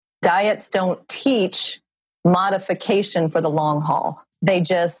Diets don't teach modification for the long haul. They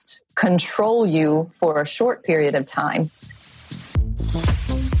just control you for a short period of time.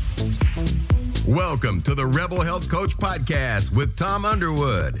 Welcome to the Rebel Health Coach Podcast with Tom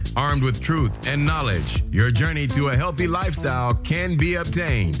Underwood. Armed with truth and knowledge, your journey to a healthy lifestyle can be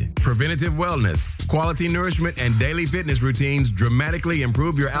obtained. Preventative wellness, quality nourishment, and daily fitness routines dramatically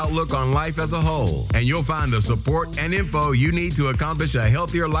improve your outlook on life as a whole. And you'll find the support and info you need to accomplish a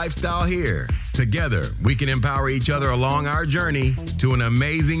healthier lifestyle here. Together, we can empower each other along our journey to an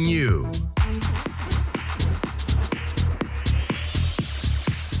amazing you.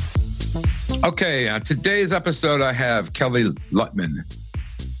 Okay, on today's episode, I have Kelly Lutman.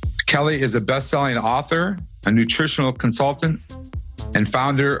 Kelly is a best-selling author, a nutritional consultant, and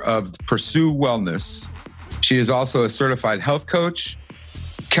founder of Pursue Wellness. She is also a certified health coach.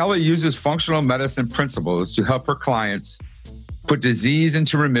 Kelly uses functional medicine principles to help her clients put disease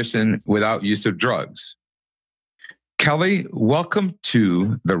into remission without use of drugs. Kelly, welcome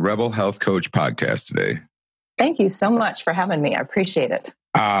to the Rebel Health Coach Podcast today. Thank you so much for having me. I appreciate it.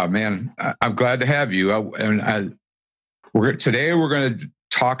 Man, I'm glad to have you. Today we're going to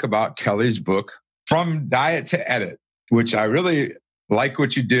talk about Kelly's book, From Diet to Edit, which I really like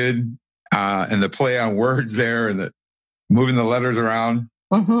what you did and the play on words there and the moving the letters around.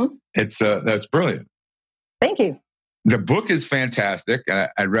 Mm-hmm. That's brilliant. Thank you. The book is fantastic.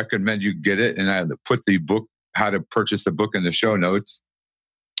 I recommend you get it, and I put the book, how to purchase the book, in the show notes.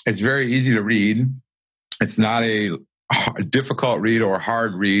 It's very easy to read. It's not a difficult read or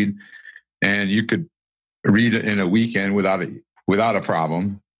hard read, and you could read it in a weekend without a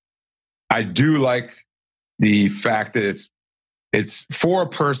problem. I do like the fact that it's for a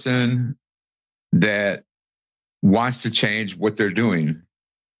person that wants to change what they're doing,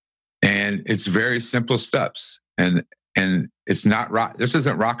 and it's very simple steps, and it's not this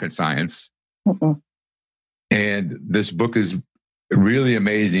isn't rocket science. Mm-hmm. And this book is really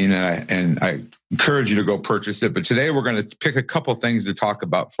amazing, and I encourage you to go purchase it. But today we're going to pick a couple things to talk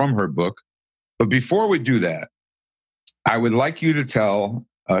about from her book. But before we do that, I would like you to tell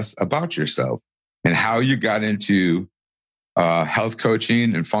us about yourself and how you got into health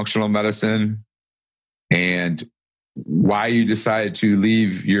coaching and functional medicine, and why you decided to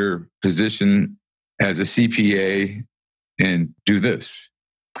leave your position as a CPA and do this.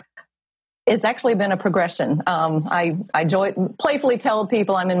 It's actually been a progression. I playfully tell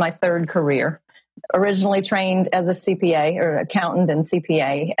people I'm in my third career. Originally trained as a CPA or accountant and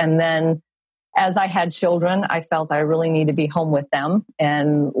CPA. And then as I had children, I felt I really need to be home with them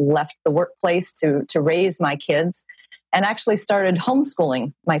and left the workplace to raise my kids and actually started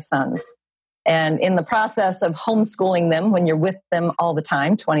homeschooling my sons. And in the process of homeschooling them, when you're with them all the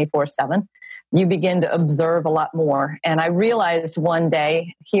time, 24/7, you begin to observe a lot more. And I realized one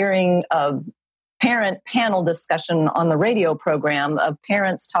day, hearing a parent panel discussion on the radio program of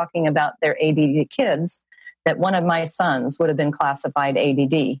parents talking about their ADD kids, that one of my sons would have been classified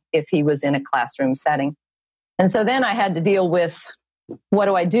ADD if he was in a classroom setting. And so then I had to deal with, what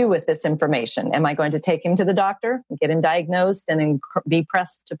do I do with this information? Am I going to take him to the doctor, get him diagnosed, and be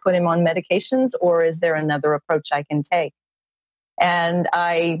pressed to put him on medications? Or is there another approach I can take? And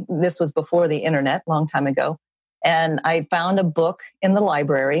this was before the internet, long time ago. And I found a book in the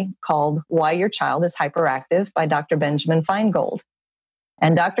library called Why Your Child is Hyperactive by Dr. Benjamin Feingold.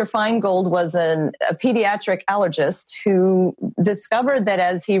 And Dr. Feingold was a pediatric allergist who discovered that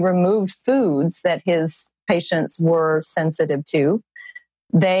as he removed foods that his patients were sensitive to,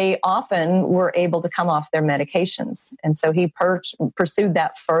 they often were able to come off their medications. And so he pursued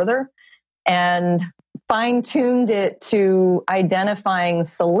that further and fine-tuned it to identifying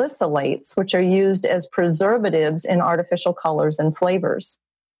salicylates, which are used as preservatives in artificial colors and flavors,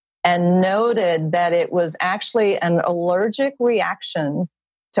 and noted that it was actually an allergic reaction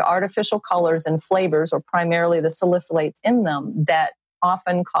to artificial colors and flavors, or primarily the salicylates in them, that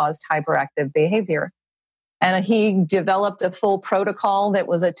often caused hyperactive behavior. And he developed a full protocol that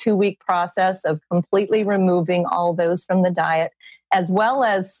was a 2-week process of completely removing all those from the diet, as well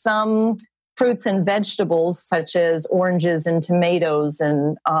as some fruits and vegetables such as oranges and tomatoes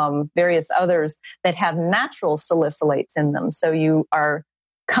and various others that have natural salicylates in them. So you are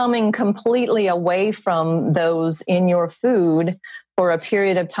coming completely away from those in your food for a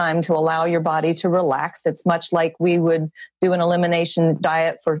period of time to allow your body to relax. It's much like we would do an elimination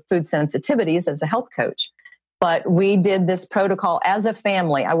diet for food sensitivities as a health coach. But we did this protocol as a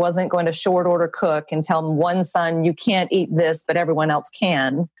family. I wasn't going to short order cook and tell one son, you can't eat this, but everyone else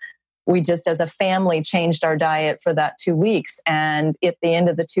can. We just, as a family, changed our diet for that 2 weeks. And at the end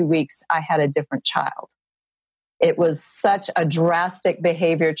of the 2 weeks, I had a different child. It was such a drastic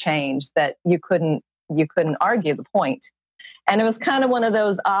behavior change that you couldn't argue the point. And it was kind of one of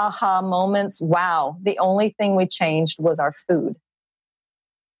those aha moments. Wow, the only thing we changed was our food.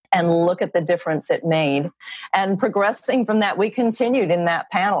 And look at the difference it made. And progressing from that, we continued in that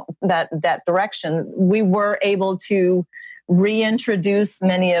that direction. We were able to reintroduce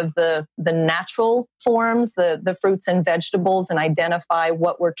many of the natural forms, the fruits and vegetables, and identify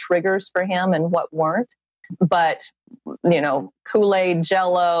what were triggers for him and what weren't. But, Kool-Aid,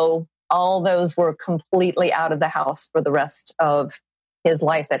 Jell-O, all those were completely out of the house for the rest of his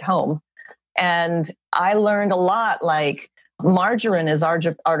life at home. And I learned a lot, like margarine is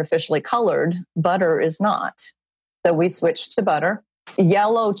artificially colored, butter is not. So we switched to butter.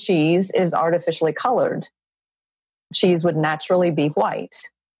 Yellow cheese is artificially colored. Cheese would naturally be white,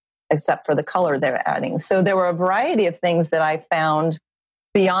 except for the color they're adding. So there were a variety of things that I found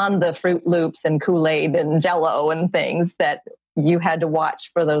beyond the Fruit Loops and Kool-Aid and Jell-O and things that you had to watch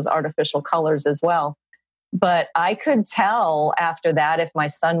for those artificial colors as well. But I could tell after that if my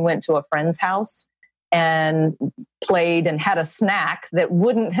son went to a friend's house and played and had a snack that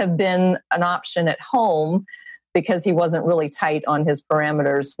wouldn't have been an option at home because he wasn't really tight on his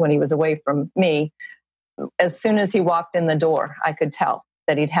parameters when he was away from me. As soon as he walked in the door, I could tell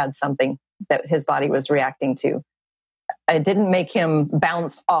that he'd had something that his body was reacting to. It didn't make him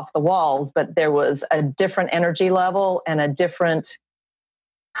bounce off the walls, but there was a different energy level and a different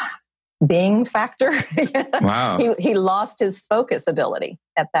being factor. Wow. He lost his focus ability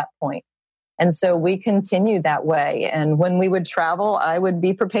at that point. And so we continued that way. And when we would travel, I would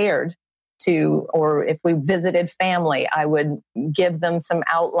be prepared to, or if we visited family, I would give them some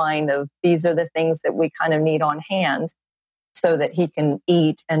outline of these are the things that we kind of need on hand so that he can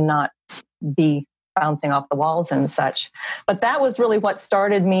eat and not be bouncing off the walls and such. But that was really what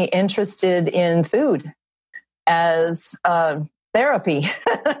started me interested in food as therapy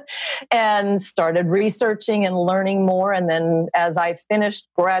and started researching and learning more. And then as I finished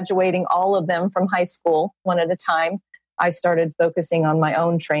graduating all of them from high school, one at a time, I started focusing on my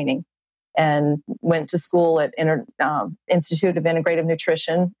own training and went to school at Institute of Integrative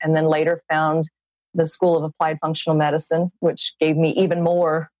Nutrition, and then later found the School of Applied Functional Medicine, which gave me even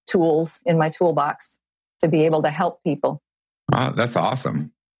more tools in my toolbox to be able to help people. Oh, that's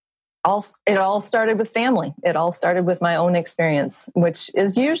awesome. It all started with family. It all started with my own experience, which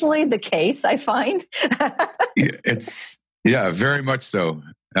is usually the case, I find. Very much so.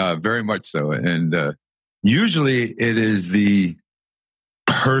 Very much so. And usually it is the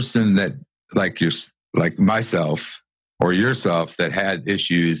person that, like myself or yourself, that had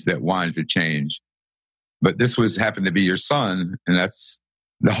issues that wanted to change. But this happened to be your son, and that's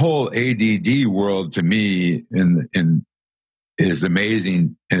the whole ADD world to me is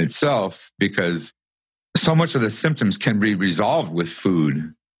amazing in itself, because so much of the symptoms can be resolved with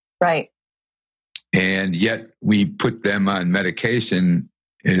food. Right. And yet we put them on medication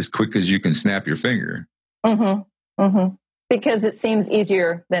as quick as you can snap your finger. Mm-hmm. Mm-hmm. Because it seems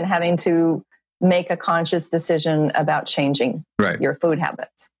easier than having to make a conscious decision about changing your food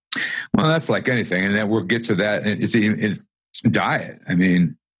habits. Well, that's like anything. And then we'll get to that. It's diet. I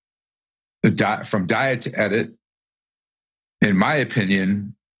mean, from diet to edit, in my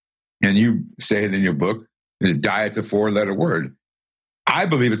opinion, and you say it in your book, diet's a 4-letter word. I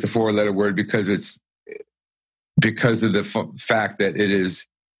believe it's a 4-letter word because of the fact that it is,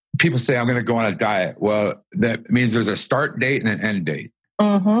 people say, I'm going to go on a diet. Well, that means there's a start date and an end date.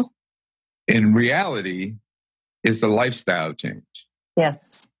 Mm-hmm. In reality, it's a lifestyle change.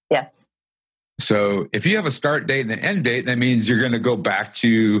 Yes. Yes. So if you have a start date and an end date, that means you're going to go back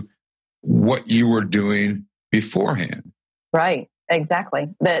to what you were doing beforehand. Right. Exactly.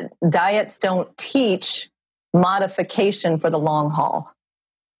 That diets don't teach modification for the long haul.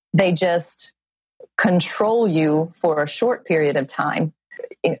 They just control you for a short period of time.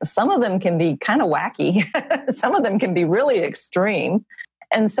 Some of them can be kind of wacky. Some of them can be really extreme.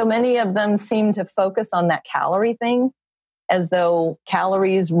 And so many of them seem to focus on that calorie thing as though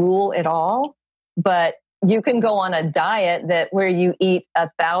calories rule it all. But you can go on a diet where you eat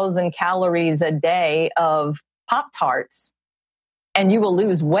 1,000 calories a day of Pop-Tarts and you will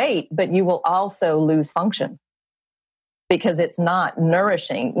lose weight, but you will also lose function because it's not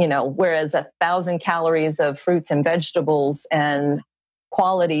nourishing, whereas 1,000 calories of fruits and vegetables and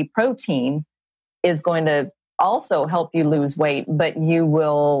quality protein is going to also help you lose weight, but you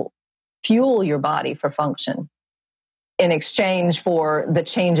will fuel your body for function in exchange for the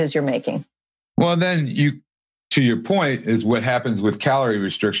changes you're making. Well, then to your point, is what happens with calorie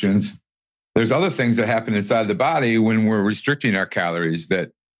restrictions. There's other things that happen inside the body when we're restricting our calories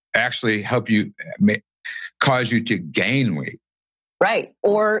that actually help you cause you to gain weight. Right.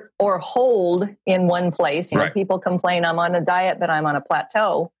 Or hold in one place. Right. People complain, I'm on a diet, but I'm on a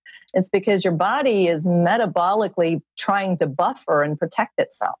plateau. It's because your body is metabolically trying to buffer and protect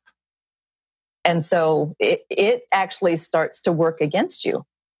itself. And so it actually starts to work against you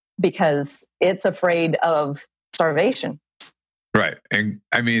because it's afraid of starvation. Right. And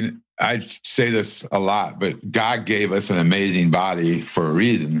I mean, I say this a lot, but God gave us an amazing body for a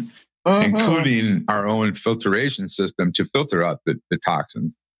reason, including our own filtration system to filter out the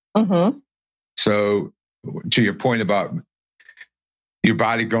toxins. So to your point about your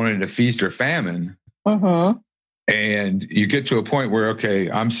body going into feast or famine, and you get to a point where, okay,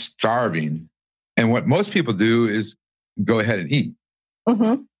 I'm starving. And what most people do is go ahead and eat.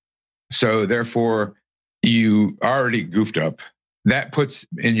 So therefore, you already goofed up. That puts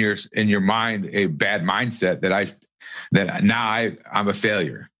in your mind a bad mindset that now I'm a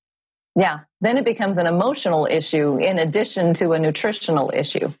failure. Yeah. Then it becomes an emotional issue in addition to a nutritional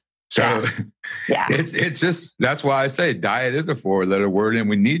issue. So yeah. It's just, that's why I say diet is a 4-letter word, and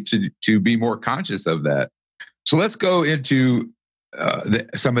we need to be more conscious of that. So let's go into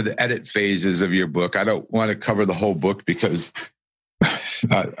some of the edit phases of your book. I don't want to cover the whole book because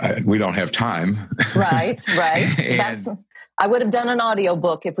we don't have time. Right. I would have done an audio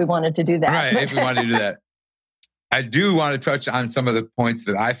book if we wanted to do that. Right, if we wanted to do that. I do want to touch on some of the points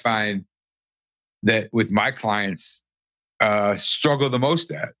that I find that with my clients struggle the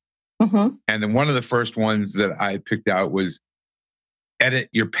most at. And then one of the first ones that I picked out was edit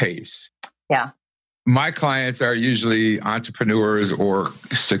your pace. Yeah. My clients are usually entrepreneurs or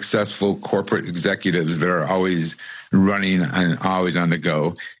successful corporate executives that are always running and always on the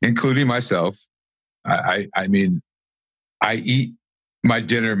go, including myself. I mean, I eat my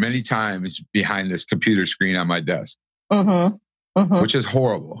dinner many times behind this computer screen on my desk, which is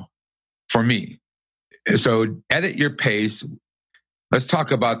horrible for me. So edit your pace. Let's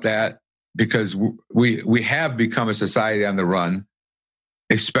talk about that, because we have become a society on the run,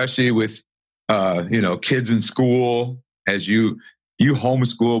 especially with kids in school. As you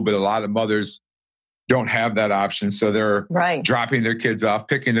homeschool, but a lot of mothers don't have that option, so they're dropping their kids off,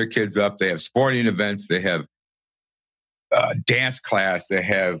 picking their kids up. They have sporting events, they have dance class, they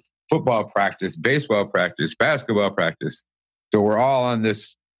have football practice, baseball practice, basketball practice. So we're all on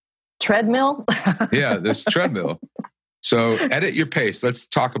this treadmill. Yeah, this treadmill. So edit your pace. Let's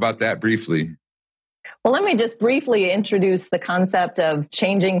talk about that briefly. Well, let me just briefly introduce the concept of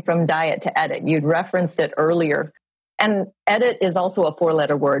changing from diet to edit. You'd referenced it earlier. And edit is also a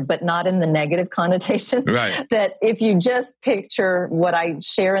 4-letter word, but not in the negative connotation. Right. That if you just picture what I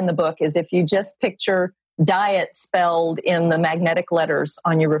share in the book is if you just picture diet spelled in the magnetic letters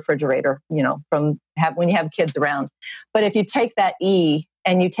on your refrigerator, when you have kids around. But if you take that E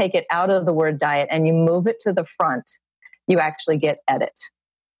and you take it out of the word diet and you move it to the front, you actually get edit.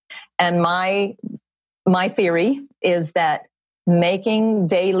 And my theory is that making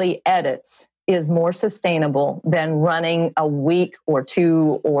daily edits is more sustainable than running a week or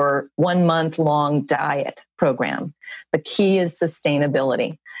 2 or 1 month long diet program. The key is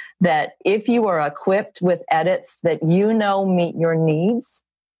sustainability. That if you are equipped with edits that meet your needs,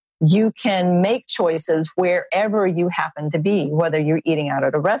 you can make choices wherever you happen to be, whether you're eating out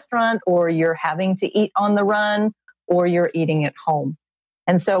at a restaurant or you're having to eat on the run or you're eating at home.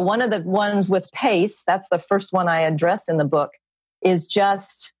 And so one of the ones with pace, that's the first one I address in the book, is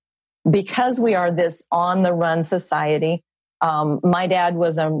just because we are this on-the-run society. My dad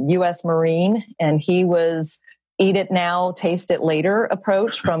was a U.S. Marine, and he was eat it now, taste it later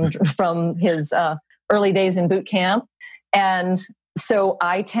approach from his early days in boot camp. And so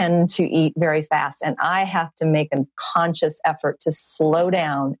I tend to eat very fast, and I have to make a conscious effort to slow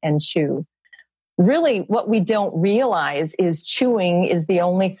down and chew. Really, what we don't realize is chewing is the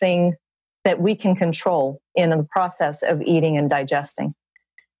only thing that we can control in the process of eating and digesting.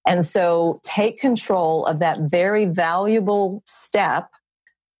 And so take control of that very valuable step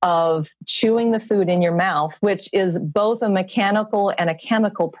of chewing the food in your mouth, which is both a mechanical and a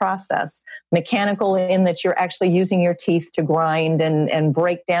chemical process. Mechanical in that you're actually using your teeth to grind and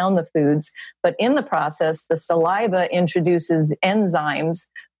break down the foods. But in the process, the saliva introduces the enzymes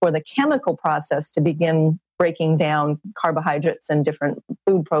for the chemical process to begin breaking down carbohydrates and different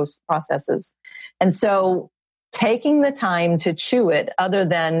food processes. And so taking the time to chew it, other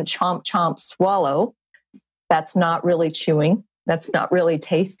than chomp, chomp, swallow, that's not really chewing. That's not really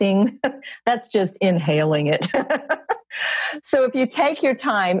tasting. That's just inhaling it. So if you take your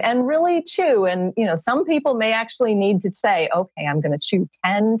time and really chew, and some people may actually need to say, okay, I'm going to chew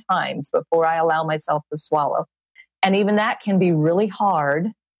 10 times before I allow myself to swallow. And even that can be really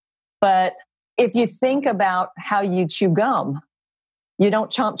hard. But if you think about how you chew gum, you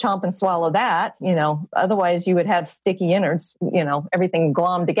don't chomp, chomp and swallow that, otherwise you would have sticky innards, everything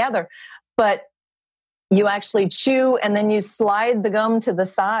glommed together. But you actually chew and then you slide the gum to the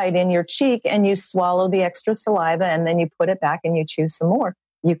side in your cheek and you swallow the extra saliva and then you put it back and you chew some more.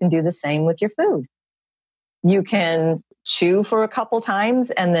 You can do the same with your food. You can chew for a couple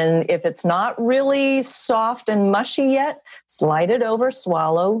times, and then if it's not really soft and mushy yet, slide it over,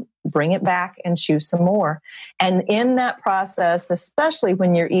 swallow, bring it back, and chew some more. And in that process, especially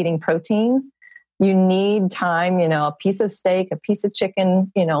when you're eating protein, you need time, a piece of steak, a piece of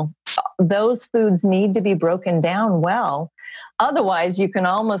chicken, those foods need to be broken down well. Otherwise, you can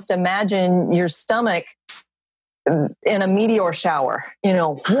almost imagine your stomach in a meteor shower,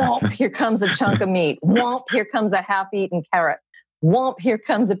 whomp, here comes a chunk of meat. Whomp, here comes a half-eaten carrot. Whomp, here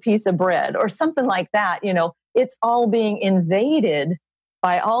comes a piece of bread or something like that. It's all being invaded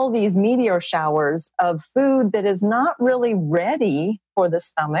by all these meteor showers of food that is not really ready for the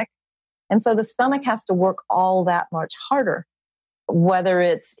stomach. And so the stomach has to work all that much harder, whether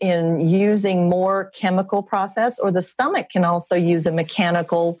it's in using more chemical process, or the stomach can also use a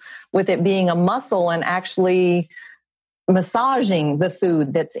mechanical, with it being a muscle and actually massaging the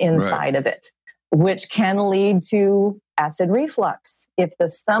food that's inside of it, which can lead to acid reflux. If the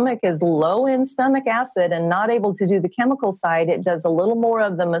stomach is low in stomach acid and not able to do the chemical side, it does a little more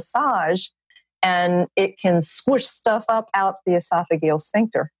of the massage and it can squish stuff up out the esophageal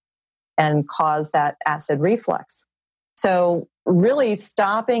sphincter and cause that acid reflux. So really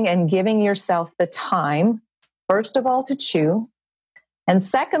stopping and giving yourself the time, first of all, to chew. And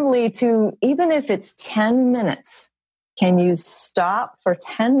secondly, to, even if it's 10 minutes, can you stop for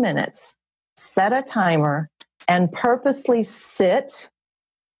 10 minutes, set a timer, and purposely sit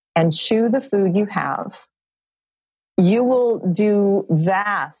and chew the food you have? You will do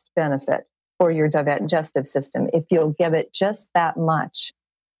vast benefit for your digestive system if you'll give it just that much.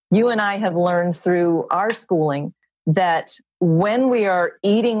 You and I have learned through our schooling that when we are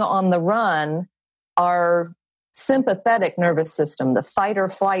eating on the run, our sympathetic nervous system, the fight or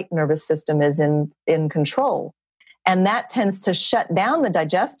flight nervous system, is in control. And that tends to shut down the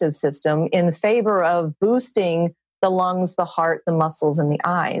digestive system in favor of boosting the lungs, the heart, the muscles, and the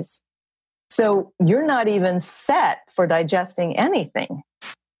eyes. So you're not even set for digesting anything.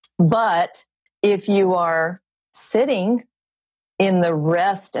 But if you are sitting in the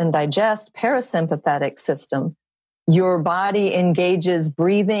rest and digest parasympathetic system, your body engages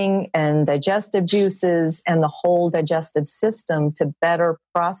breathing and digestive juices and the whole digestive system to better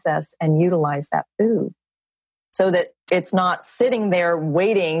process and utilize that food, so that it's not sitting there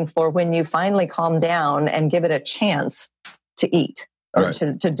waiting for when you finally calm down and give it a chance to eat or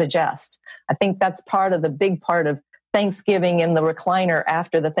to digest. I think that's the big part of Thanksgiving in the recliner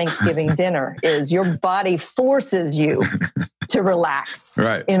after the Thanksgiving dinner is your body forces you to relax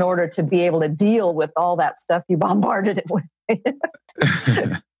in order to be able to deal with all that stuff you bombarded it with.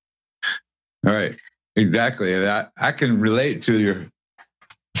 All right. Exactly. And I can relate to your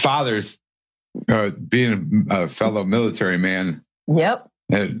father's being a fellow military man. Yep.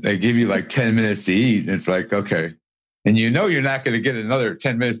 They give you like 10 minutes to eat. And it's like, okay. And you're not going to get another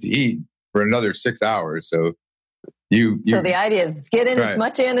 10 minutes to eat for another 6 hours. So so the idea is get in as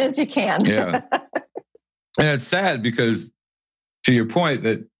much in as you can. Yeah. And it's sad because, to your point,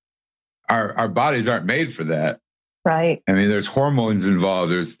 that our bodies aren't made for that. Right. I mean, there's hormones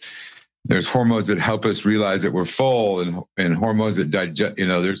involved. There's hormones that help us realize that we're full, and hormones that digest.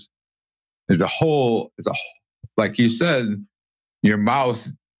 There's a whole, like you said, your mouth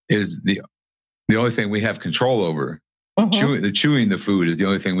is the only thing we have control over. Mm-hmm. Chewing the food is the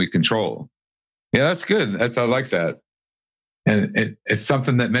only thing we control. Yeah, that's good. I like that. And it's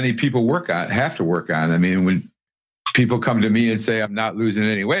something that many people have to work on. I mean, when people come to me and say, I'm not losing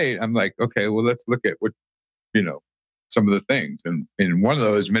any weight, I'm like, okay, well, let's look at what, some of the things. And one of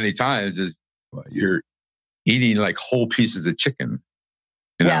those many times is you're eating like whole pieces of chicken.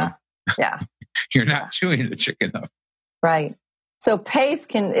 Yeah. You're not chewing the chicken up. Right. So pace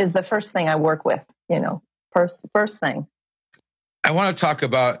is the first thing I work with, first thing. I want to talk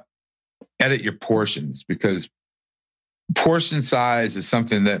about edit your portions, because portion size is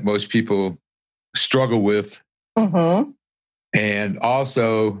something that most people struggle with. Mm-hmm. And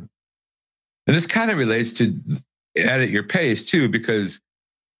also, and this kind of relates to edit your pace too, because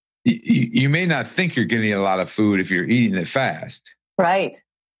you may not think you're getting a lot of food if you're eating it fast. Right.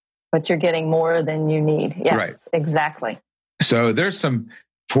 But you're getting more than you need. Yes, exactly. So there's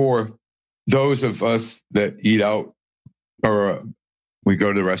for those of us that eat out, or we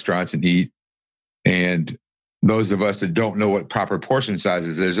go to the restaurants and eat, and those of us that don't know what proper portion size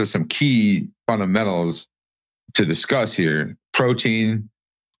is, there's just some key fundamentals to discuss here. Protein.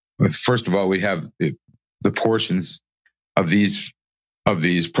 First of all, we have the portions of these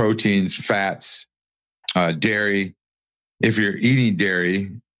proteins, fats, dairy. If you're eating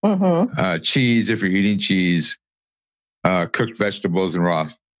dairy, cheese. If you're eating cheese, cooked vegetables and raw.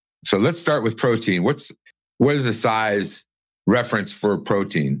 So let's start with protein. What is the size reference for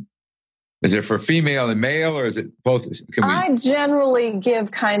protein? Is it for female and male, or is it both? I generally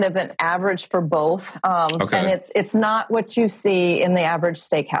give kind of an average for both. And it's not what you see in the average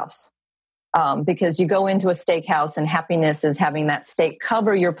steakhouse. Because you go into a steakhouse and happiness is having that steak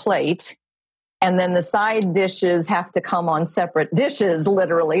cover your plate. And then the side dishes have to come on separate dishes,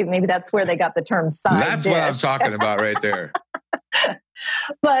 literally. Maybe that's where they got the term side dish. That's what I'm talking about right there.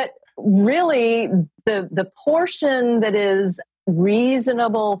 But really, the portion that is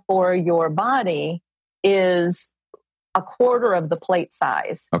reasonable for your body is a quarter of the plate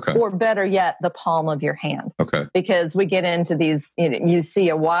size, or better yet, the palm of your hand. Because we get into these, you see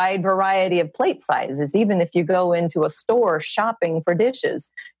a wide variety of plate sizes. Even if you go into a store shopping for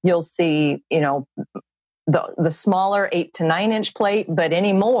dishes, you'll see, the smaller 8 to 9 inch plate, but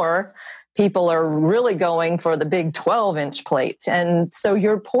anymore, people are really going for the big 12-inch plates. And so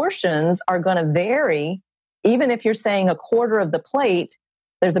your portions are going to vary. Even if you're saying a quarter of the plate,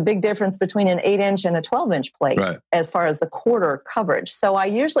 there's a big difference between an 8-inch and a 12-inch plate as far as the quarter coverage. So I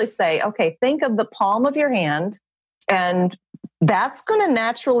usually say, okay, think of the palm of your hand, and that's going to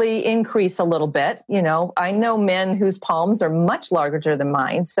naturally increase a little bit. I know men whose palms are much larger than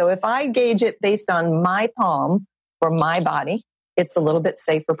mine. So if I gauge it based on my palm for my body, it's a little bit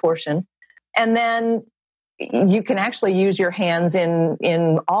safer portion. And then you can actually use your hands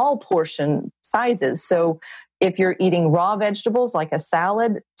in all portion sizes. So if you're eating raw vegetables like a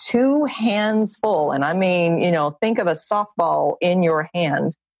salad, 2 hands full, and I mean, think of a softball in your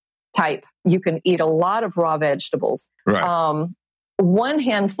hand type. You can eat a lot of raw vegetables. Right. 1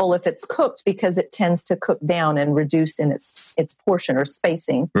 handful if it's cooked, because it tends to cook down and reduce in its portion or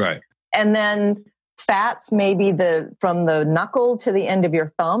spacing. Right. And then fats, maybe from the knuckle to the end of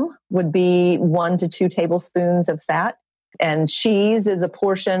your thumb would be 1 to 2 tablespoons of fat. And cheese is a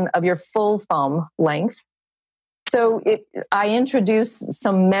portion of your full thumb length. So I introduce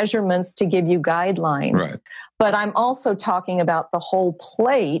some measurements to give you guidelines, but I'm also talking about the whole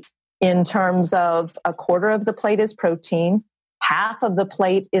plate in terms of a quarter of the plate is protein, half of the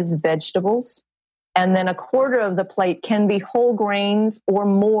plate is vegetables, and then a quarter of the plate can be whole grains or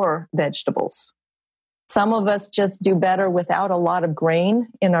more vegetables. Some of us just do better without a lot of grain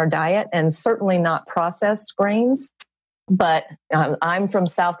in our diet, and certainly not processed grains. But I'm from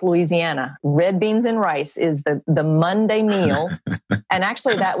South Louisiana. Red beans and rice is the Monday meal. And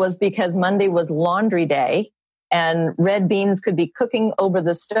actually that was because Monday was laundry day, and red beans could be cooking over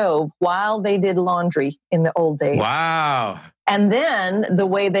the stove while they did laundry in the old days. Wow. And then the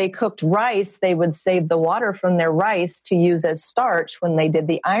way they cooked rice, they would save the water from their rice to use as starch when they did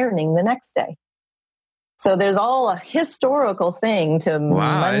the ironing the next day. So there's all a historical thing to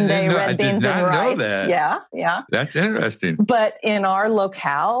Monday red beans and rice. Yeah. That's interesting. But in our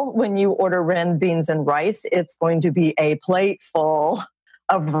locale, when you order red beans and rice, it's going to be a plate full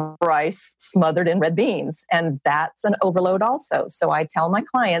of rice smothered in red beans. And that's an overload also. So I tell my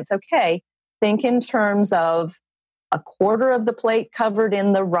clients, okay, think in terms of a quarter of the plate covered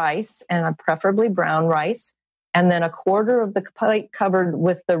in the rice, and preferably brown rice, and then a quarter of the plate covered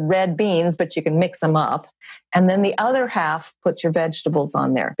with the red beans, but you can mix them up. And then the other half, put your vegetables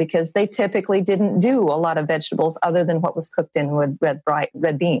on there, because they typically didn't do a lot of vegetables other than what was cooked in with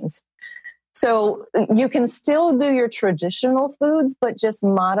red beans. So you can still do your traditional foods, but just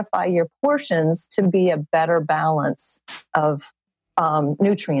modify your portions to be a better balance of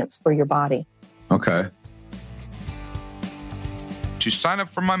nutrients for your body. Okay. To sign up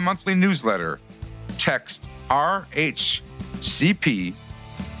for my monthly newsletter, text RHCP,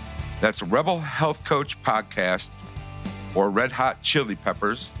 that's Rebel Health Coach Podcast, or Red Hot Chili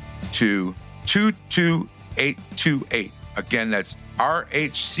Peppers, to 22828. Again, that's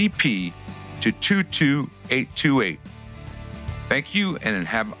RHCP to 22828. Thank you, and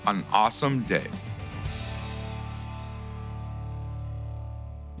have an awesome day.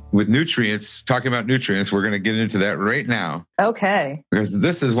 With nutrients, talking about nutrients, we're going to get into that right now. Okay. Because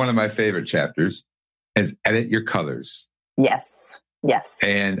this is one of my favorite chapters, is edit your colors. Yes.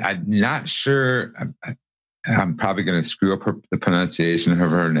 And I'm not sure, I'm probably going to screw up the pronunciation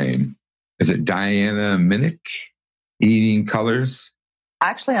of her name. Is it Diana Minnick, Eating Colors?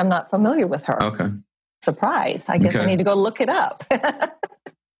 Actually, I'm not familiar with her. Okay. Surprise. I guess I need to go look it up.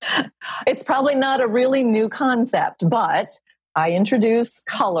 It's probably not a really new concept, but I introduce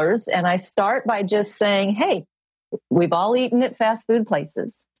colors, and I start by just saying, hey, we've all eaten at fast food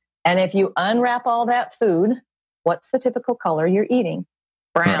places. And if you unwrap all that food, what's the typical color you're eating?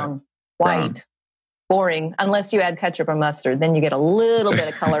 Brown, white, Brown. boring, unless you add ketchup or mustard, then you get a little bit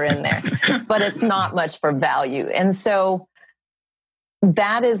of color in there, but it's not much for value. And so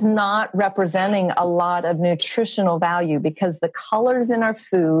that is not representing a lot of nutritional value, because the colors in our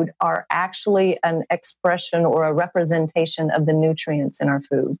food are actually an expression or a representation of the nutrients in our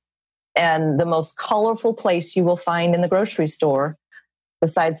food. And the most colorful place you will find in the grocery store,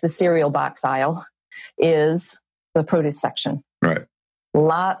 besides the cereal box aisle, is the produce section. Right.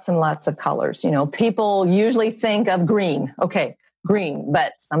 Lots and lots of colors. People usually think of green. Okay, green,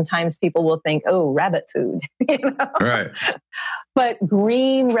 but sometimes people will think, oh, rabbit food. Right. But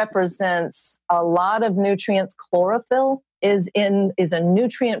green represents a lot of nutrients. Chlorophyll is a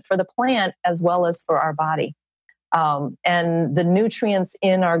nutrient for the plant as well as for our body. And the nutrients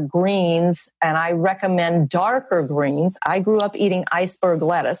in our greens, and I recommend darker greens. I grew up eating iceberg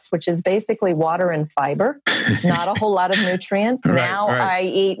lettuce, which is basically water and fiber, not a whole lot of nutrient. Right, now I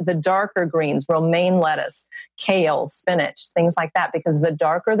eat the darker greens, romaine lettuce, kale, spinach, things like that, because the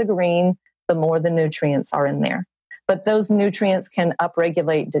darker the green, the more the nutrients are in there. But those nutrients can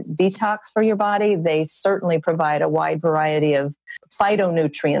upregulate detox for your body. They certainly provide a wide variety of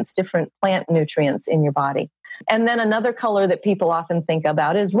phytonutrients, different plant nutrients in your body. And then another color that people often think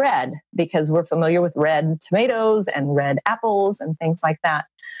about is red, because we're familiar with red tomatoes and red apples and things like that.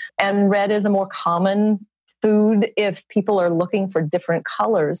 And red is a more common food if people are looking for different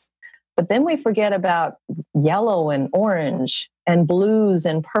colors. But then we forget about yellow and orange and blues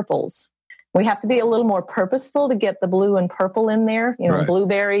and purples. We have to be a little more purposeful to get the blue and purple in there. Right.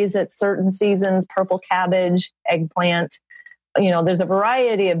 Blueberries at certain seasons, purple cabbage, eggplant. There's a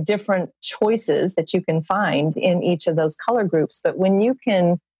variety of different choices that you can find in each of those color groups. But when you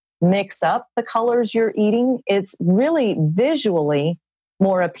can mix up the colors you're eating, it's really visually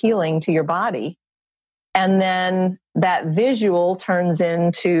more appealing to your body. And then that visual turns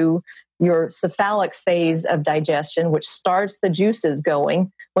into your cephalic phase of digestion, which starts the juices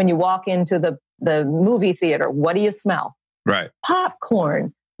going. When you walk into the movie theater, what do you smell? Right.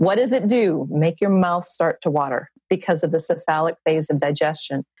 Popcorn. What does it do? Make your mouth start to water because of the cephalic phase of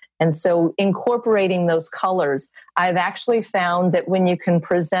digestion. And so incorporating those colors, I've actually found that when you can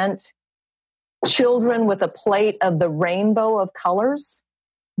present children with a plate of the rainbow of colors,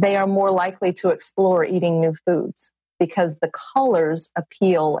 they are more likely to explore eating new foods because the colors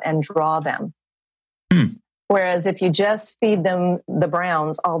appeal and draw them. Whereas if you just feed them the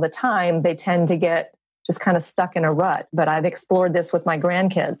browns all the time, they tend to get just kind of stuck in a rut. But I've explored this with my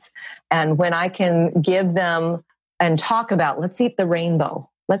grandkids. And when I can give them and talk about, let's eat the rainbow.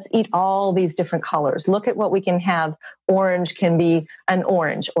 Let's eat all these different colors. Look at what we can have. Orange can be an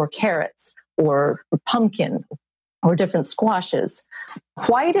orange, or carrots, or pumpkin, or different squashes.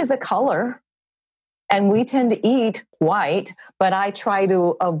 White is a color, and we tend to eat white, but I try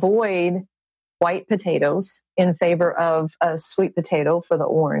to avoid white potatoes in favor of a sweet potato for the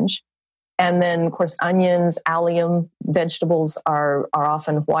orange. And then, of course, onions, allium vegetables are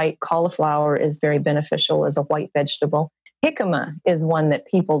often white. Cauliflower is very beneficial as a white vegetable. Jicama is one that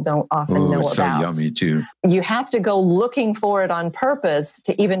people don't often know so about. Yummy too. You have to go looking for it on purpose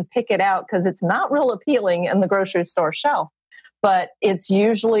to even pick it out, because it's not real appealing in the grocery store shelf. But it's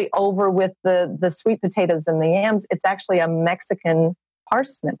usually over with the sweet potatoes and the yams. It's actually a Mexican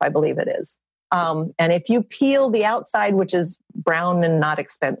parsnip, I believe it is. And if you peel the outside, which is brown and not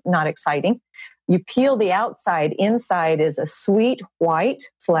exciting, you peel the outside, inside is a sweet white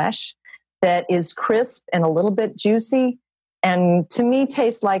flesh that is crisp and a little bit juicy. And to me,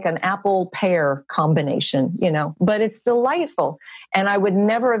 tastes like an apple-pear combination, but it's delightful. And I would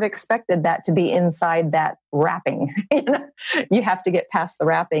never have expected that to be inside that wrapping. You have to get past the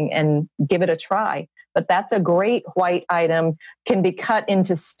wrapping and give it a try. But that's a great white item. Can be cut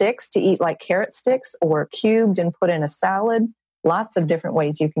into sticks to eat like carrot sticks, or cubed and put in a salad. Lots of different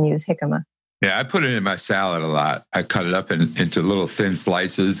ways you can use jicama. Yeah, I put it in my salad a lot. I cut it up into little thin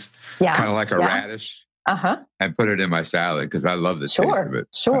slices, kind of like a radish. And put it in my salad because I love the taste of it.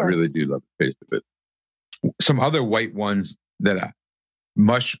 I really do love the taste of it. Some other white ones that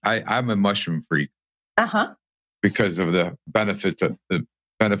I'm a mushroom freak. Because of the benefits of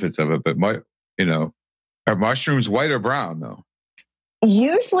it. But are mushrooms white or brown though?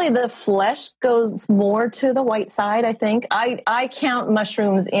 Usually the flesh goes more to the white side, I think. I count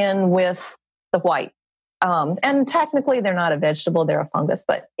mushrooms in with the white. And technically they're not a vegetable, they're a fungus,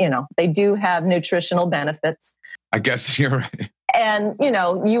 but they do have nutritional benefits. I guess you're right. And,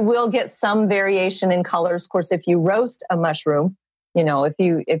 you will get some variation in colors. Of course, if you roast a mushroom,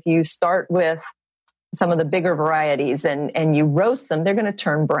 if you start with some of the bigger varieties and you roast them, they're going to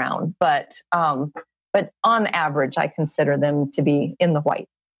turn brown. But on average, I consider them to be in the white.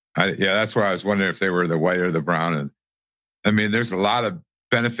 That's why I was wondering if they were the white or the brown. And I mean, there's a lot of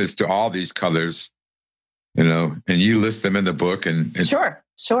benefits to all these colors, and you list them in the book. And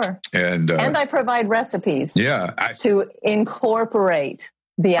Sure. And I provide recipes to incorporate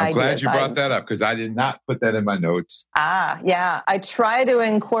the ideas. I'm glad you brought that up because I did not put that in my notes. Yeah. I try to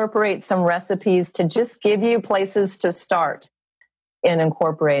incorporate some recipes to just give you places to start in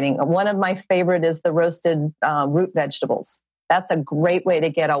incorporating. One of my favorite is the roasted root vegetables. That's a great way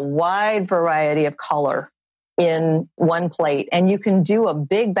to get a wide variety of color in one plate. And you can do a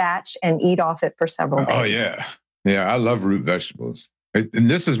big batch and eat off it for several days. Oh, yeah. Yeah, I love root vegetables.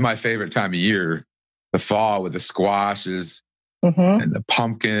 And this is my favorite time of year, the fall with the squashes and the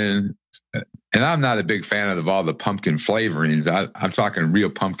pumpkin. And I'm not a big fan of all the pumpkin flavorings. I'm talking real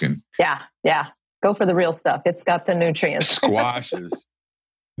pumpkin. Yeah. Go for the real stuff. It's got the nutrients. Squashes.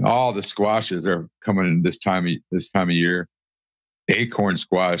 All the squashes are coming in this time of year. Acorn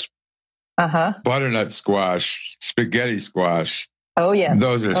squash, butternut squash, spaghetti squash. Oh, yes.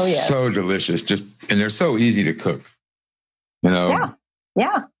 Those are so delicious. And they're so easy to cook. Yeah.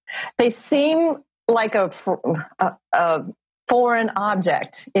 They seem like a foreign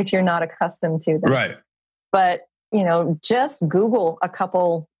object if you're not accustomed to them. Right. But, just Google a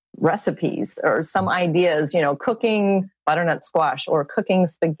couple recipes or some ideas, cooking butternut squash or cooking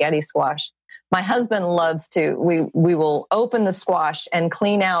spaghetti squash. My husband loves to, we will open the squash and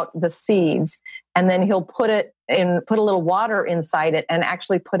clean out the seeds, and then he'll put a little water inside it and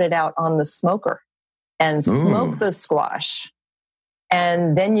actually put it out on the smoker and smoke the squash.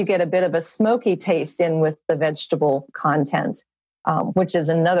 And then you get a bit of a smoky taste in with the vegetable content, which is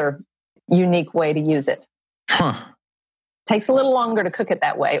another unique way to use it. Takes a little longer to cook it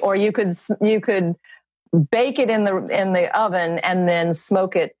that way, or you could bake it in the oven and then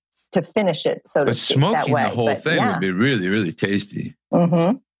smoke it to finish it, so to speak, that way. Smoking the whole thing would be really, really tasty.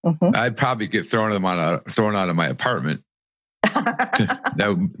 I'd probably get thrown out of my apartment,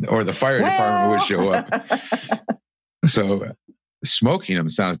 or the fire department would show up. So smoking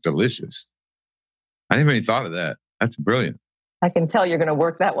them sounds delicious. I never even thought of that. That's brilliant. I can tell you're going to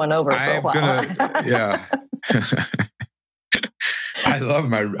work that one over for a while. Yeah. I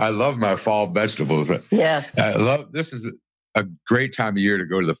love my fall vegetables. Yes. This is a great time of year to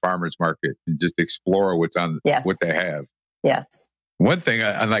go to the farmer's market and just explore what they have. Yes. One thing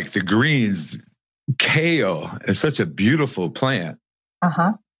I like the greens, kale is such a beautiful plant.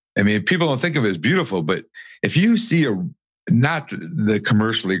 I mean, people don't think of it as beautiful, but if you see not the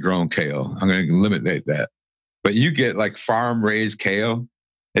commercially grown kale, I'm going to eliminate that, but you get like farm raised kale.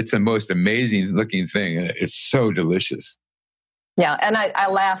 It's the most amazing looking thing. It's so delicious. Yeah. And I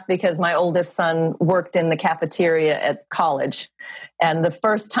laugh because my oldest son worked in the cafeteria at college. And the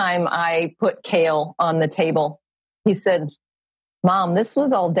first time I put kale on the table, he said, "Mom, this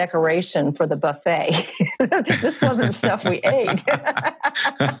was all decoration for the buffet. This wasn't stuff we ate."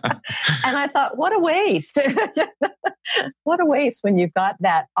 And I thought, what a waste. What a waste when you've got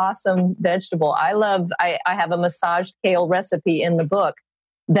that awesome vegetable. I have a massaged kale recipe in the book.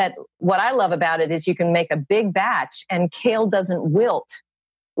 That what I love about it is you can make a big batch and kale doesn't wilt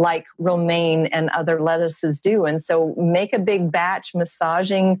like romaine and other lettuces do. And so make a big batch,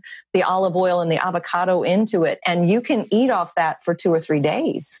 massaging the olive oil and the avocado into it, and you can eat off that for 2 or 3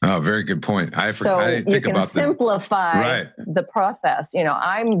 days. Oh, very good point. I didn't think about that. Simplify the process.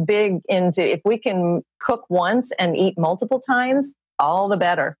 I'm big into, if we can cook once and eat multiple times, all the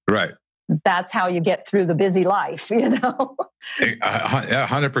better. Right. That's how you get through the busy life,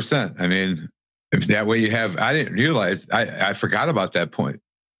 100%. I mean, if that way I didn't realize, I forgot about that point,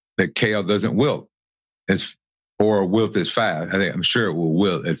 that kale doesn't wilt or wilt as fast. I'm sure it will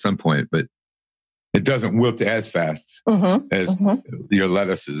wilt at some point, but it doesn't wilt as fast as your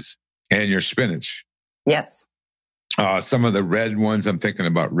lettuces and your spinach. Yes. Some of the red ones, I'm thinking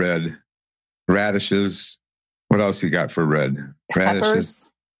about red radishes. What else you got for red? Radishes.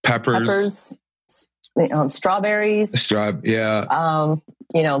 Peppers, strawberries. What's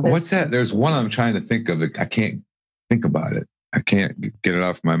that? There's one I'm trying to think of. I can't think about it. I can't get it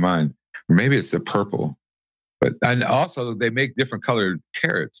off my mind. Or maybe it's the purple. And also they make different colored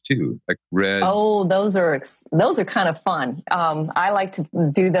carrots too, like red. Oh, those are kind of fun. I like to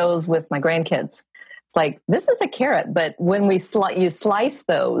do those with my grandkids. It's like, this is a carrot, but when you slice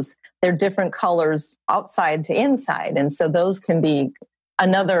those, they're different colors outside to inside, and so those can be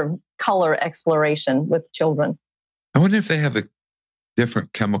another color exploration with children. I wonder if they have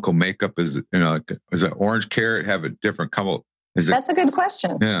different chemical makeup? Is does an orange carrot have a different chemical? That's a good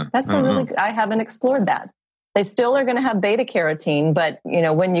question. Yeah, I haven't explored that. They still are going to have beta carotene, but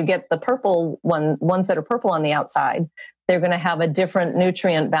when you get the purple ones that are purple on the outside, they're going to have a different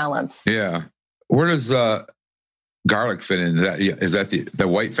nutrient balance. Yeah. Where does garlic fit in? Is that the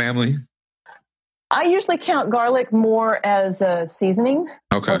white family? I usually count garlic more as a seasoning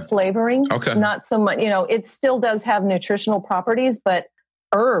or flavoring. Okay. Not so much, it still does have nutritional properties, but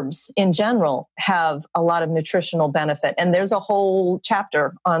herbs in general have a lot of nutritional benefit. And there's a whole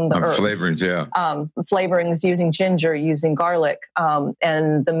chapter on the herbs. Flavorings, yeah. Flavorings using ginger, using garlic,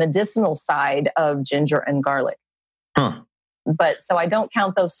 and the medicinal side of ginger and garlic. Huh. But so I don't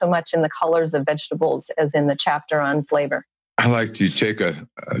count those so much in the colors of vegetables as in the chapter on flavor. I like to take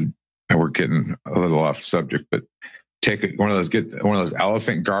and we're getting a little off subject, but get one of those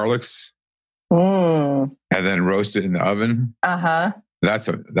elephant garlics and then roast it in the oven. Uh-huh. That's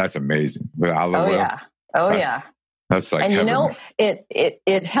amazing. With olive oil. Yeah. Yeah. That's like and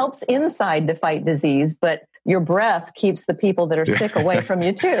it helps inside to fight disease, but your breath keeps the people that are sick away from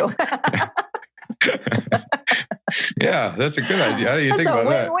you too. Yeah, that's a good idea. How do you think about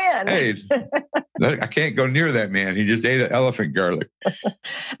that? Win-win. Hey, I can't go near that man. He just ate an elephant garlic.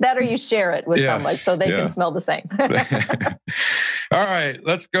 That or you share it with someone so they can smell the same. All right,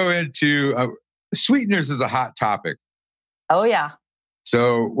 let's go into sweeteners is a hot topic. Oh, yeah.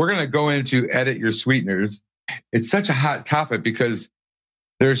 So we're going to go into edit your sweeteners. It's such a hot topic because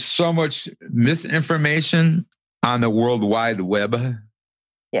there's so much misinformation on the World Wide Web.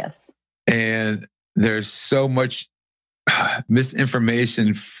 Yes. And there's so much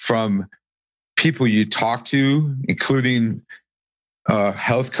misinformation from people you talk to, including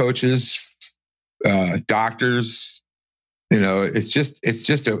health coaches, doctors. It's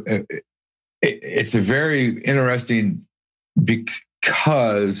a very interesting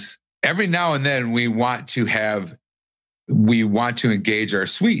because every now and then we want to engage our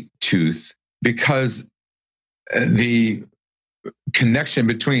sweet tooth because the connection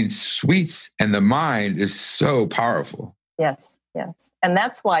between sweets and the mind is so powerful. Yes. And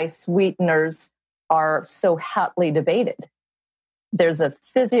that's why sweeteners are so hotly debated. There's a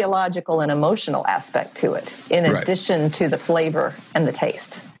physiological and emotional aspect to it, in addition to the flavor and the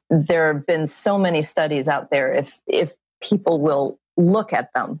taste. There have been so many studies out there, if people will look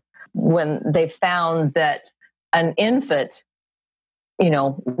at them, when they found that an infant,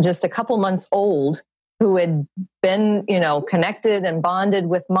 just a couple months old, who had been, connected and bonded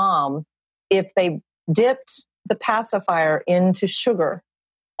with mom, if they dipped the pacifier into sugar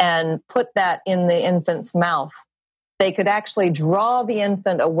and put that in the infant's mouth, they could actually draw the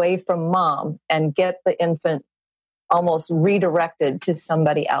infant away from mom and get the infant almost redirected to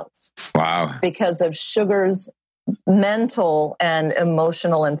somebody else. Wow. Because of sugar's mental and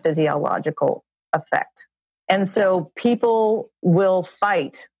emotional and physiological effect. And so people will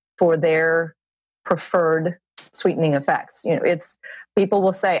fight for their preferred sweetening effects. People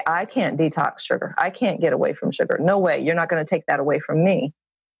will say, I can't detox sugar. I can't get away from sugar. No way. You're not going to take that away from me.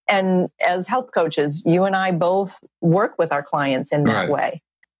 And as health coaches, you and I both work with our clients in that way.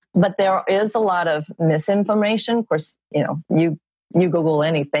 But there is a lot of misinformation. Of course, you Google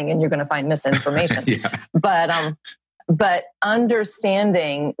anything and you're going to find misinformation. But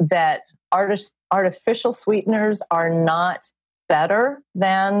understanding that artificial sweeteners are not better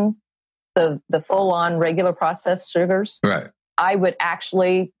than the full-on regular processed sugars. Right. I would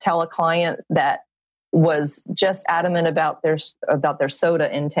actually tell a client that was just adamant about their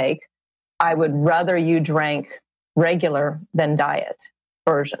soda intake. I would rather you drank regular than diet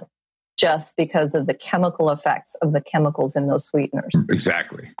version, just because of the chemical effects of the chemicals in those sweeteners.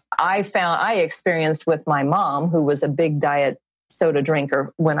 Exactly. I experienced with my mom, who was a big diet soda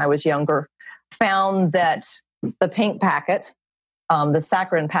drinker when I was younger, found that the pink packet, the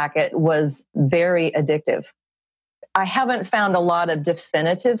saccharin packet, was very addictive. I haven't found a lot of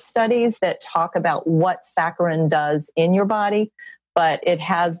definitive studies that talk about what saccharin does in your body, but it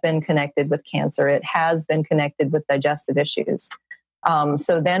has been connected with cancer. It has been connected with digestive issues.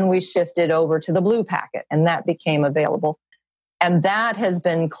 So then we shifted over to the blue packet, and that became available. And that has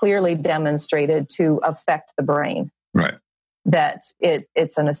been clearly demonstrated to affect the brain. Right. That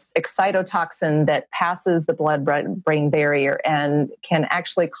it's an excitotoxin that passes the blood-brain barrier and can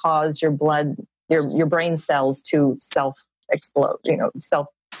actually cause your brain cells to self-explode,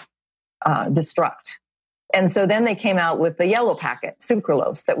 self-destruct. And so then they came out with the yellow packet,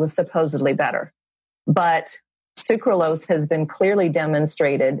 sucralose, that was supposedly better. But sucralose has been clearly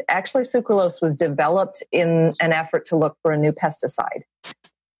demonstrated. Actually, sucralose was developed in an effort to look for a new pesticide.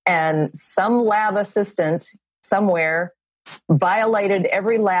 And some lab assistant somewhere violated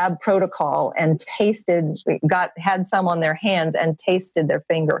every lab protocol and had some on their hands and tasted their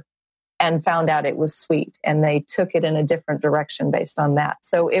finger and found out it was sweet. And they took it in a different direction based on that.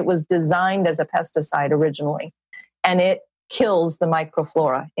 So it was designed as a pesticide originally, and it kills the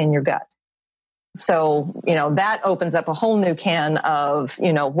microflora in your gut. So, that opens up a whole new can of,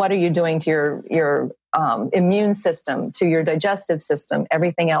 what are you doing to your immune system, to your digestive system,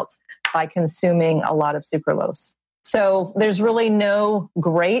 everything else by consuming a lot of sucralose. So there's really no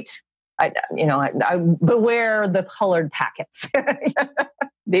great, I beware the colored packets.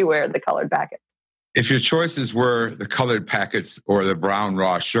 Beware the colored packets. If your choices were the colored packets or the brown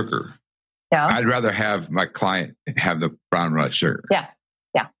raw sugar, yeah, I'd rather have my client have the brown raw sugar. Yeah.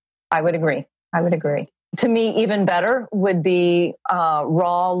 I would agree. To me, even better would be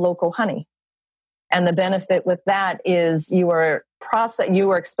raw local honey. And the benefit with that is you are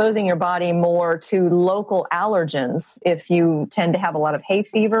exposing your body more to local allergens. If you tend to have a lot of hay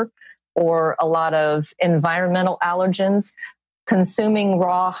fever or a lot of environmental allergens, consuming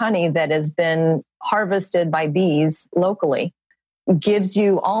raw honey that has been harvested by bees locally gives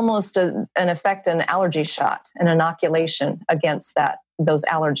you almost an allergy shot, an inoculation against those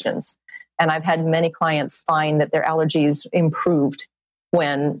allergens. And I've had many clients find that their allergies improved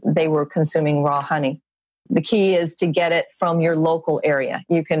when they were consuming raw honey. The key is to get it from your local area.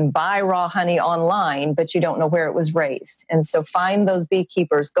 You can buy raw honey online, but you don't know where it was raised. And so find those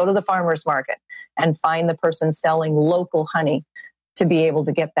beekeepers, go to the farmer's market and find the person selling local honey to be able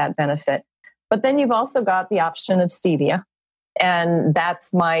to get that benefit. But then you've also got the option of stevia. And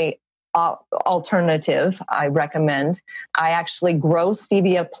that's my alternative I recommend. I actually grow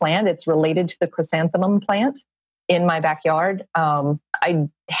stevia plant. It's related to the chrysanthemum plant in my backyard. I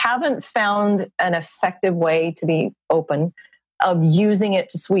haven't found an effective way, to be open, of using it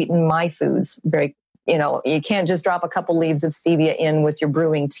to sweeten my foods. You can't just drop a couple leaves of stevia in with your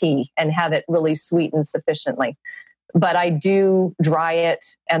brewing tea and have it really sweeten sufficiently. But I do dry it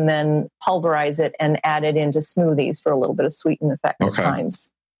and then pulverize it and add it into smoothies for a little bit of sweeten effect at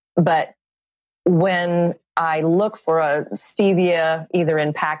times. But when I look for a stevia, either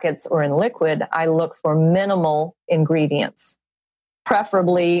in packets or in liquid, I look for minimal ingredients,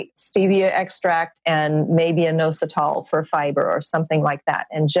 preferably stevia extract and maybe inositol for fiber or something like that,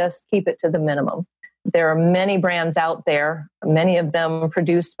 and just keep it to the minimum. There are many brands out there, many of them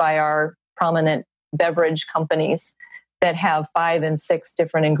produced by our prominent beverage companies, that have 5 and 6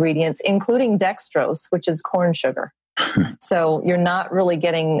 different ingredients, including dextrose, which is corn sugar. So you're not really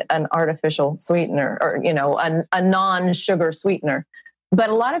getting an artificial sweetener or, a non-sugar sweetener.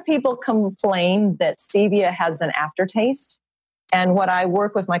 But a lot of people complain that stevia has an aftertaste. And what I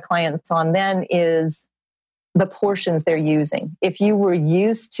work with my clients on then is the portions they're using. If you were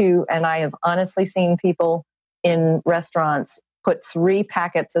used to, and I have honestly seen people in restaurants put 3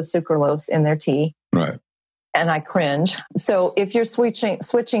 packets of sucralose in their tea. Right. And I cringe. So if you're switching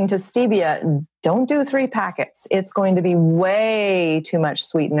to stevia, don't do 3 packets. It's going to be way too much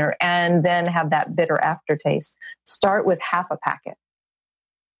sweetener and then have that bitter aftertaste. Start with half a packet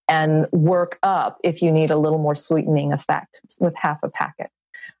and work up if you need a little more sweetening effect with half a packet.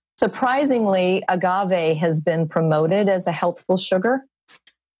 Surprisingly, agave has been promoted as a healthful sugar.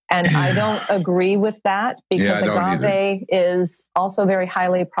 And I don't agree with that because agave is also very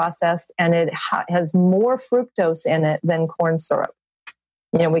highly processed and it has more fructose in it than corn syrup.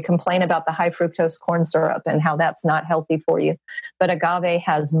 We complain about the high fructose corn syrup and how that's not healthy for you. But agave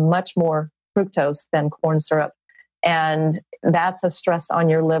has much more fructose than corn syrup. And that's a stress on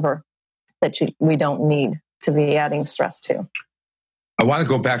your liver that we don't need to be adding stress to. I want to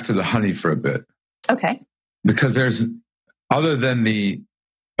go back to the honey for a bit. Okay. Because other than the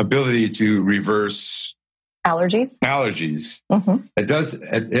ability to reverse allergies. Mm-hmm. It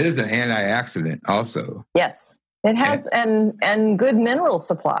is an antioxidant also. Yes, it has and good mineral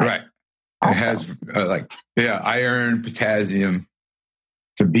supply. Right. Also. It has iron, potassium,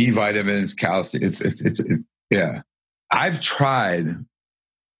 some B vitamins, calcium. It's I've tried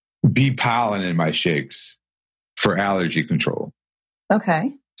bee pollen in my shakes for allergy control.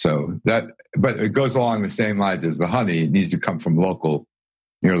 Okay. So but it goes along the same lines as the honey. It needs to come from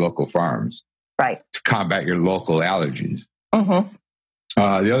your local farms, right, to combat your local allergies. Mm-hmm.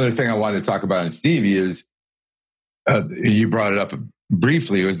 The other thing I wanted to talk about in stevia is you brought it up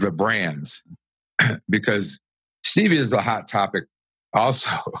briefly. Was the brands because stevia is a hot topic also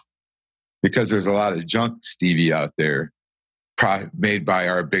because there's a lot of junk stevia out there made by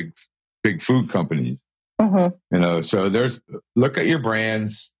our big food companies. Mm-hmm. So look at your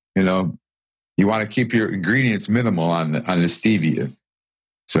brands. You want to keep your ingredients minimal on the stevia.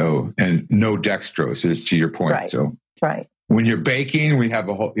 So, and no dextrose is to your point. Right. So, right. when you're baking, we have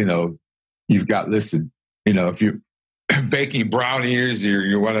a whole, you've got listed, if you're baking brownies,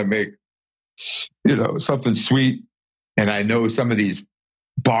 you want to make, something sweet. And I know some of these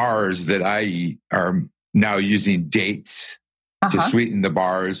bars that I eat are now using dates to sweeten the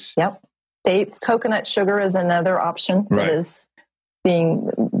bars. Yep. Dates, coconut sugar is another option that is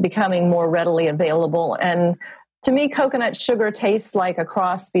becoming more readily available. And to me, coconut sugar tastes like a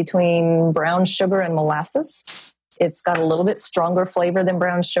cross between brown sugar and molasses. It's got a little bit stronger flavor than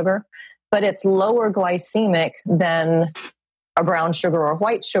brown sugar, but it's lower glycemic than a brown sugar or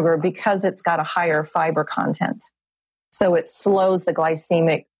white sugar because it's got a higher fiber content. So it slows the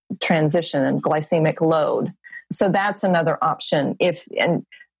glycemic transition and glycemic load. So that's another option. And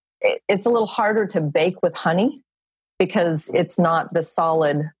it's a little harder to bake with honey because it's not the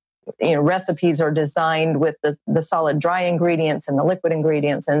solid, recipes are designed with the solid dry ingredients and the liquid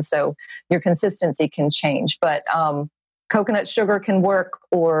ingredients. And so your consistency can change. But coconut sugar can work,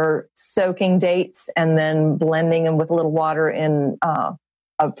 or soaking dates and then blending them with a little water in a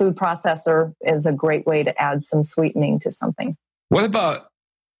food processor is a great way to add some sweetening to something. What about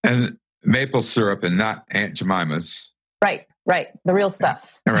maple syrup and not Aunt Jemima's? Right. The real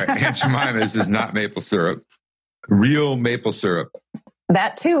stuff. All right. Aunt Jemima's is not maple syrup. Real maple syrup.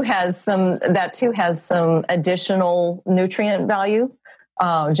 That too has some additional nutrient value,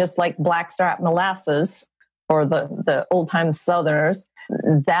 just like blackstrap molasses or the old time Southerners.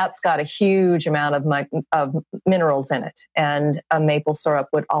 That's got a huge amount of minerals in it, and a maple syrup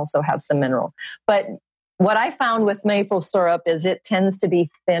would also have some mineral. But what I found with maple syrup is it tends to be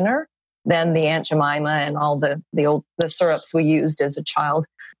thinner than the Aunt Jemima and all the syrups we used as a child,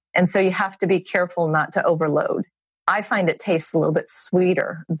 and so you have to be careful not to overload. I find it tastes a little bit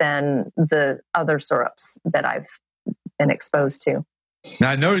sweeter than the other syrups that I've been exposed to. Now,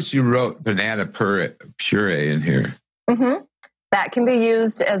 I noticed you wrote banana puree in here. Mm-hmm. That can be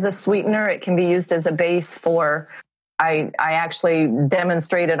used as a sweetener. It can be used as a base for, I actually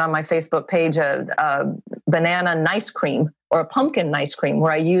demonstrated on my Facebook page a banana nice cream or a pumpkin nice cream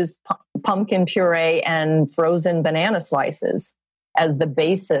where I used pumpkin puree and frozen banana slices as the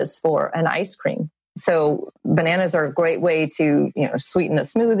basis for an ice cream. So bananas are a great way to, sweeten a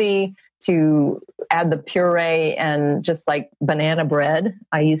smoothie, to add the puree, and just like banana bread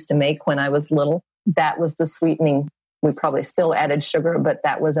I used to make when I was little, that was the sweetening. We probably still added sugar, but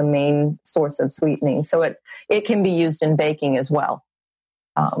that was a main source of sweetening. So it can be used in baking as well,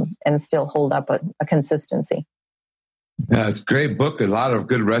 and still hold up a consistency. Yeah, it's a great book. A lot of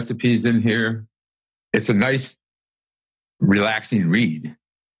good recipes in here. It's a nice, relaxing read.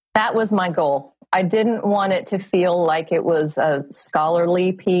 That was my goal. I didn't want it to feel like it was a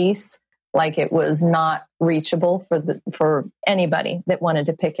scholarly piece, like it was not reachable for anybody that wanted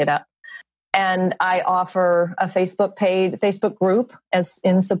to pick it up. And I offer a Facebook group as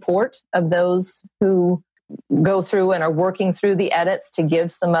in support of those who go through and are working through the edits to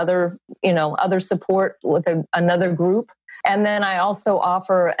give some other support with another group. And then I also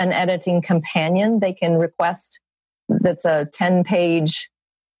offer an editing companion they can request. That's a 10-page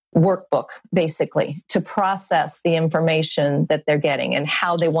workbook, basically, to process the information that they're getting and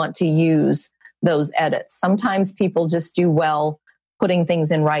how they want to use those edits. Sometimes people just do well putting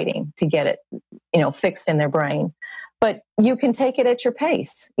things in writing to get it, fixed in their brain. But you can take it at your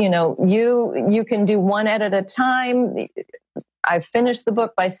pace. You can do one edit at a time. I've finished the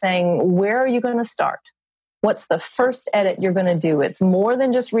book by saying, where are you going to start? What's the first edit you're going to do? It's more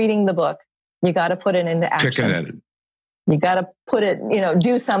than just reading the book. You got to put it into action. Pick an edit. You got to put it,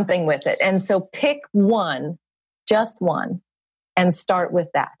 do something with it. And so pick one, just one, and start with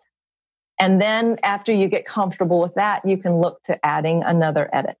that. And then after you get comfortable with that, you can look to adding another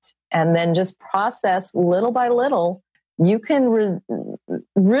edit. And then just process little by little. You can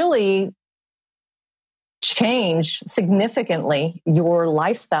really change significantly your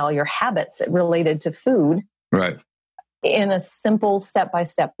lifestyle, your habits related to food, right, in a simple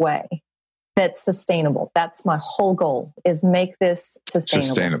step-by-step way that's sustainable. That's my whole goal, is make this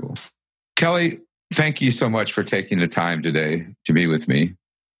sustainable. Kelly, thank you so much for taking the time today to be with me.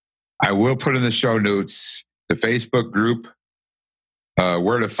 I will put in the show notes the Facebook group,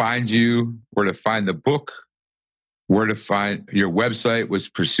 where to find you, where to find the book, where to find your website was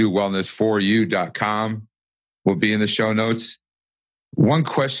pursuewellness4u.com will be in the show notes. One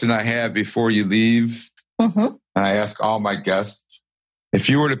question I have before you leave, and I ask all my guests, if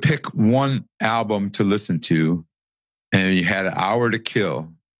you were to pick one album to listen to and you had an hour to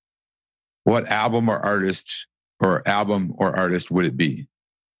kill, what album or artist would it be?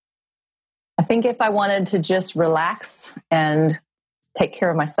 I think if I wanted to just relax and take care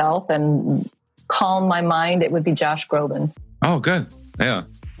of myself and calm my mind, it would be Josh Groban. Oh, good. Yeah.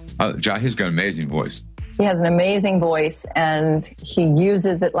 He's got an amazing voice. He has an amazing voice, and he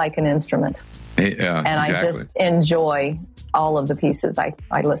uses it like an instrument. Yeah, and exactly. I just enjoy all of the pieces I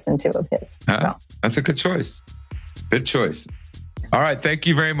listen to of his. That's a good choice. Good choice. All right. Thank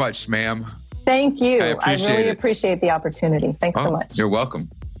you very much, ma'am. Thank you. I really appreciate the opportunity. Thanks so much. You're welcome.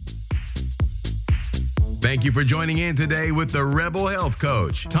 Thank you for joining in today with the Rebel Health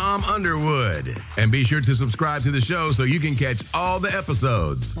Coach, Tom Underwood. And be sure to subscribe to the show so you can catch all the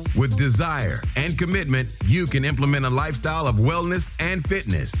episodes. With desire and commitment, you can implement a lifestyle of wellness and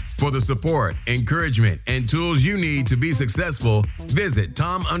fitness. For the support, encouragement, and tools you need to be successful, visit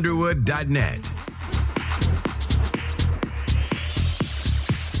tomunderwood.net.